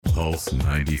Pulse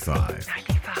 95.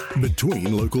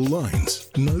 Between local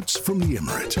lines, notes from the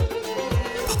Emirate.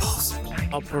 Pulse.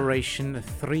 Operation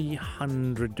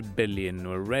 300 billion.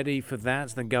 We're ready for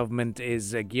that. The government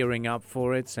is gearing up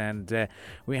for it. And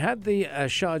we had the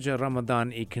Sharjah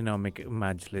Ramadan Economic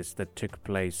Majlis that took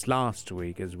place last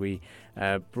week as we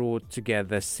brought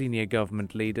together senior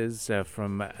government leaders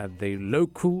from the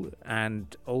local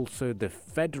and also the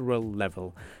federal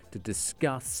level to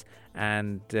discuss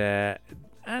and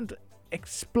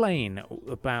explain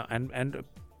about and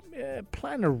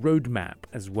plan a roadmap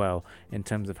as well in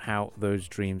terms of how those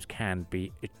dreams can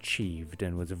be achieved,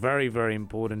 and was a very, very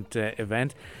important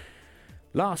event.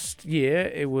 Last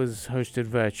year, it was hosted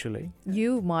virtually.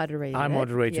 You moderated I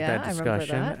moderated that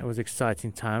discussion. I remember that. It was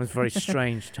exciting times, very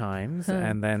strange times.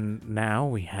 And then now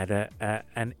we had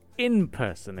an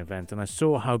in-person event, and I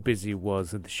saw how busy it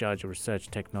was at the Sharjah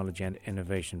Research, Technology and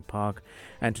Innovation Park.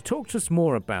 And to talk to us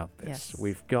more about this,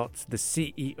 we've got the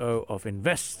CEO of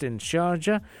Invest in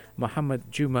Sharjah,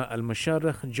 Mohammed Juma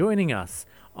Al-Musharrakh, joining us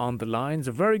on the lines.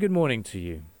 A very good morning to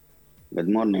you. Good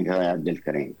morning. Hi, Abdul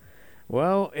Karim.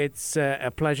 Well, it's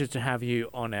a pleasure to have you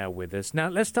on air with us. Now,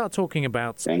 let's start talking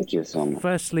about... Thank you so much.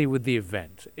 Firstly, with the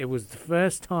event. It was the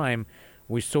first time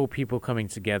we saw people coming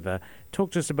together.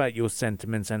 Talk to us about your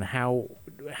sentiments and how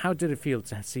did it feel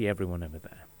to see everyone over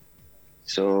there?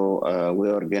 So we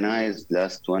organized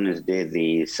last Wednesday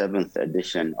the 7th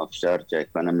edition of Sharjah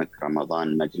Economic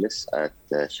Ramadan Majlis at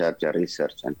Sharjah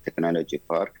Research and Technology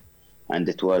Park. And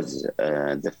it was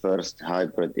the first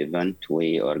hybrid event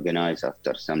we organized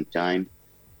after some time.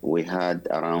 We had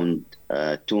around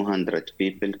 200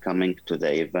 people coming to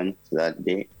the event that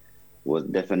day,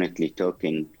 with definitely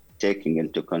taking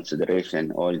into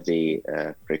consideration all the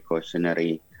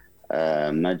precautionary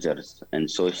measures and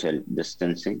social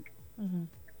distancing. Mm-hmm.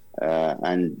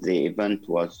 And the event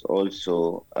was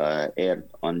also aired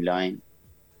online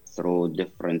through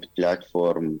different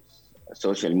platforms,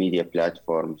 social media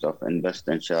platforms of Invest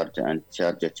in Sharjah and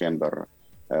Sharjah Chamber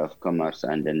of Commerce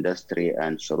and Industry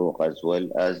and Shuruq, as well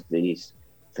as these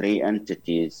three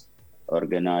entities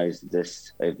organize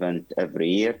this event every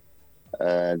year.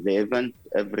 The event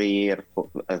every year,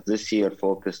 this year,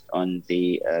 focused on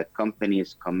the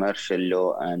company's commercial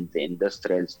law and the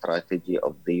industrial strategy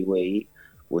of the UAE,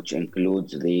 which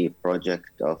includes the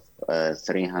project of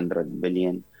 300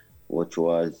 billion, which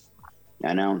was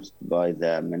announced by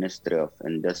the Ministry of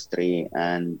Industry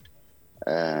and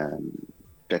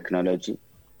Technology.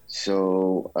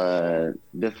 So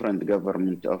different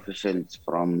government officials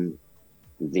from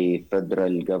the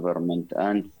federal government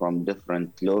and from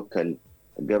different local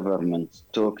governments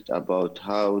talked about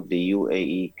how the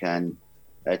UAE can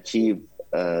achieve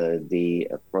the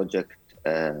project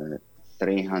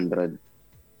 300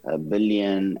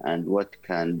 billion and what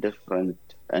can different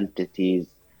entities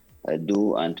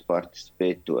do and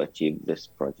participate to achieve this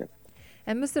project.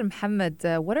 And Mr. Mohammed,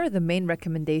 what are the main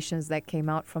recommendations that came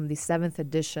out from the 7th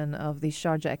edition of the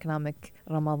Sharjah Economic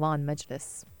Ramadan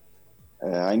Majlis?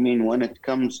 When it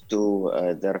comes to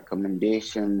the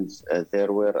recommendations,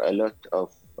 there were a lot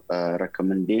of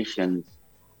recommendations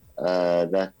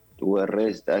that were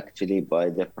raised actually by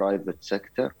the private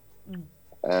sector.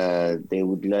 They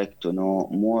would like to know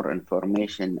more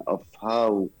information of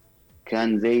how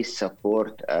can they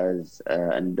support as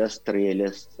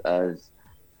industrialists, as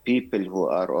people who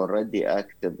are already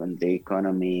active in the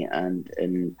economy and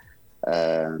in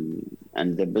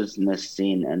and the business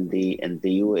scene and the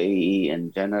UAE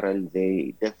in general.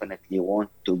 They definitely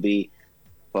want to be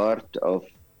part of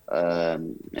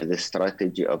the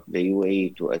strategy of the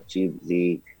UAE to achieve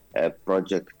the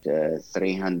project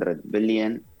 300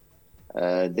 billion.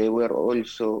 They were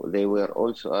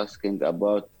also asking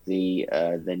about the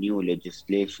new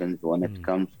legislations when it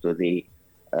comes to the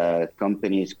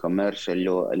companies' commercial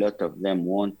law. A lot of them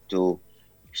want to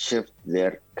shift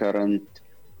their current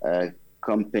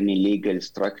company legal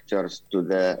structures to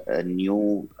the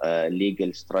new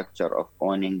legal structure of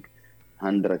owning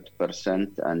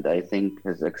 100%. And I think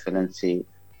His Excellency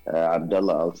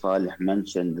Abdullah Al-Saleh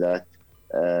mentioned that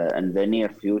in the near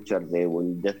future, they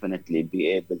will definitely be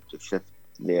able to shift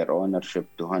their ownership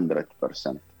to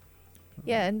 100%.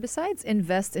 Yeah, and besides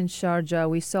Invest in Sharjah,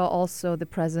 we saw also the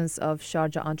presence of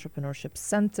Sharjah Entrepreneurship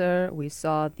Center. We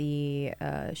saw the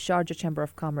Sharjah Chamber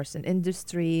of Commerce and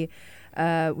Industry.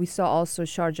 We saw also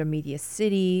Sharjah Media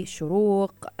City,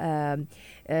 Shuruq,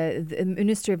 the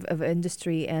Ministry of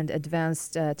Industry and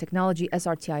Advanced Technology,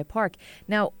 SRTI Park.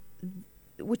 Now,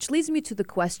 which leads me to the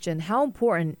question, how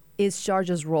important is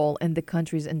Sharjah's role in the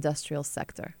country's industrial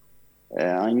sector?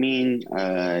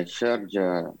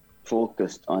 Sharjah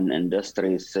focused on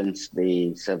industries since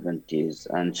the 70s,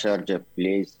 and Sharjah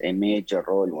plays a major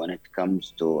role when it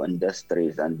comes to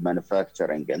industries and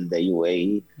manufacturing in the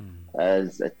UAE,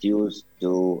 as it used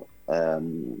to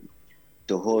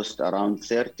host around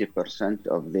 30%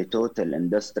 of the total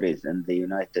industries in the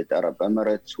United Arab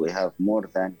Emirates. We have more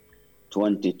than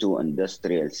 22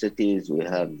 industrial cities. We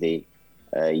have the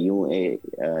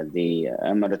the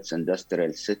Emirates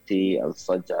Industrial City, Al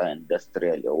Saj'a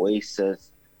Industrial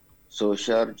Oasis. So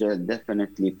Sharjah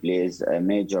definitely plays a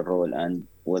major role, and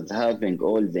with having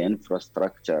all the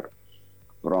infrastructure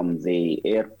from the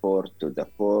airport to the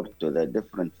port to the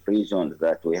different free zones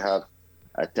that we have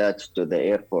attached to the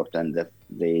airport and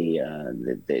the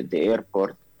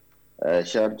airport,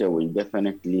 Sharjah will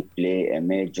definitely play a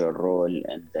major role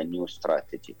in the new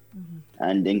strategy,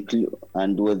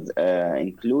 and with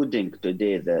including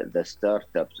today the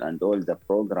startups and all the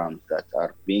programs that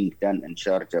are being done in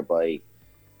Sharjah by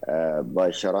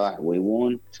Sharah. We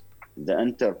want the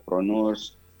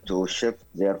entrepreneurs to shift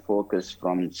their focus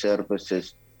from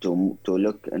services to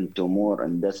look into more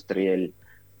industrial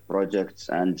projects,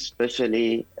 and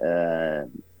especially the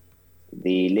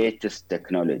latest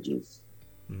technologies.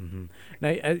 Now,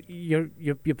 your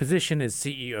position as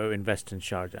CEO Invest in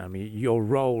Sharjah, I mean, your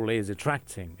role is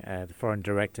attracting foreign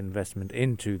direct investment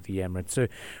into the Emirates. So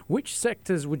which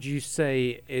sectors would you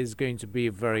say is going to be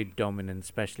very dominant,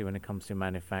 especially when it comes to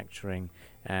manufacturing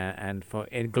and for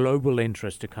global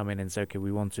interest to come in and say, okay,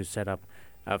 we want to set up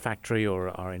a factory or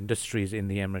our industries in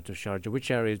the Emirate of Sharjah? Which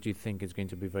areas do you think is going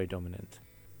to be very dominant?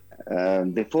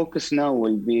 The focus now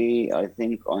will be, I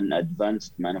think, on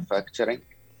advanced manufacturing.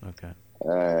 Okay.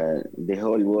 The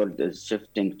whole world is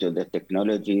shifting to the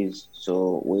technologies,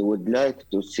 so we would like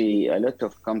to see a lot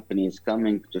of companies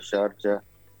coming to Sharjah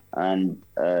and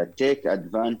take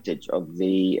advantage of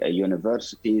the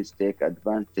universities, take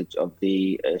advantage of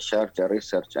the Sharjah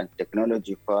Research and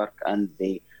Technology Park and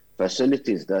the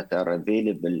facilities that are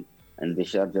available in the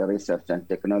Sharjah Research and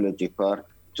Technology Park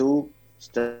to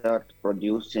start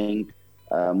producing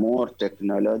more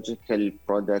technological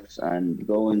products and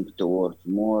going towards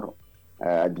more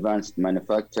advanced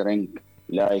manufacturing,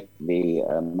 like the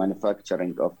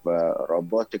manufacturing of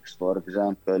robotics, for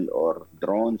example, or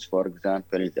drones, for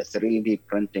example. The 3D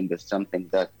printing is something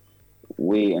that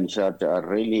we in Sharjah are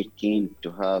really keen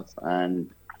to have and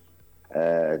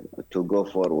to go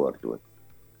forward with.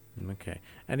 Okay.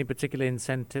 Any particular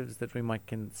incentives that we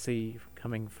can see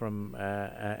coming from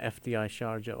FDI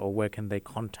Sharjah, or where can they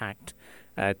contact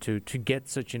to get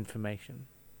such information?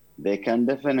 They can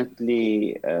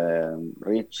definitely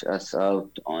reach us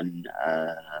out on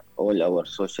all our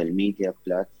social media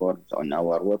platforms. On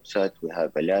our website, we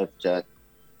have a live chat.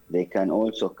 They can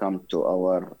also come to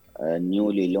our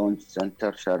newly launched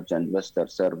center, Sharjah Investor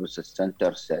Services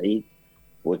Center, Saeed,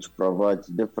 which provides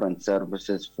different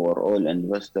services for all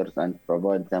investors and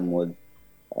provide them with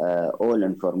all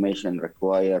information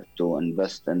required to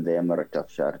invest in the Emirate of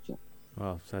Sharjah.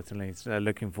 Well, certainly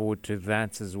looking forward to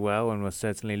that as well, and we'll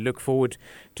certainly look forward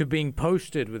to being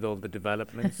posted with all the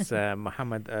developments.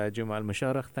 Mohammed Juma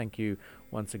Al-Musharraf, thank you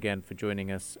once again for joining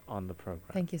us on the program.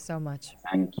 Thank you so much.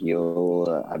 Thank you,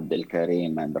 Abdul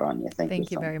Karim and Rania.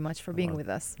 Thank you very much for being with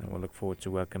us. And we'll look forward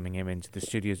to welcoming him into the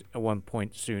studios at one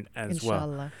point soon as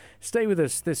Inshallah. well. Stay with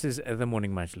us. This is The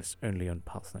Morning Majlis, only on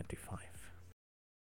Pulse 95.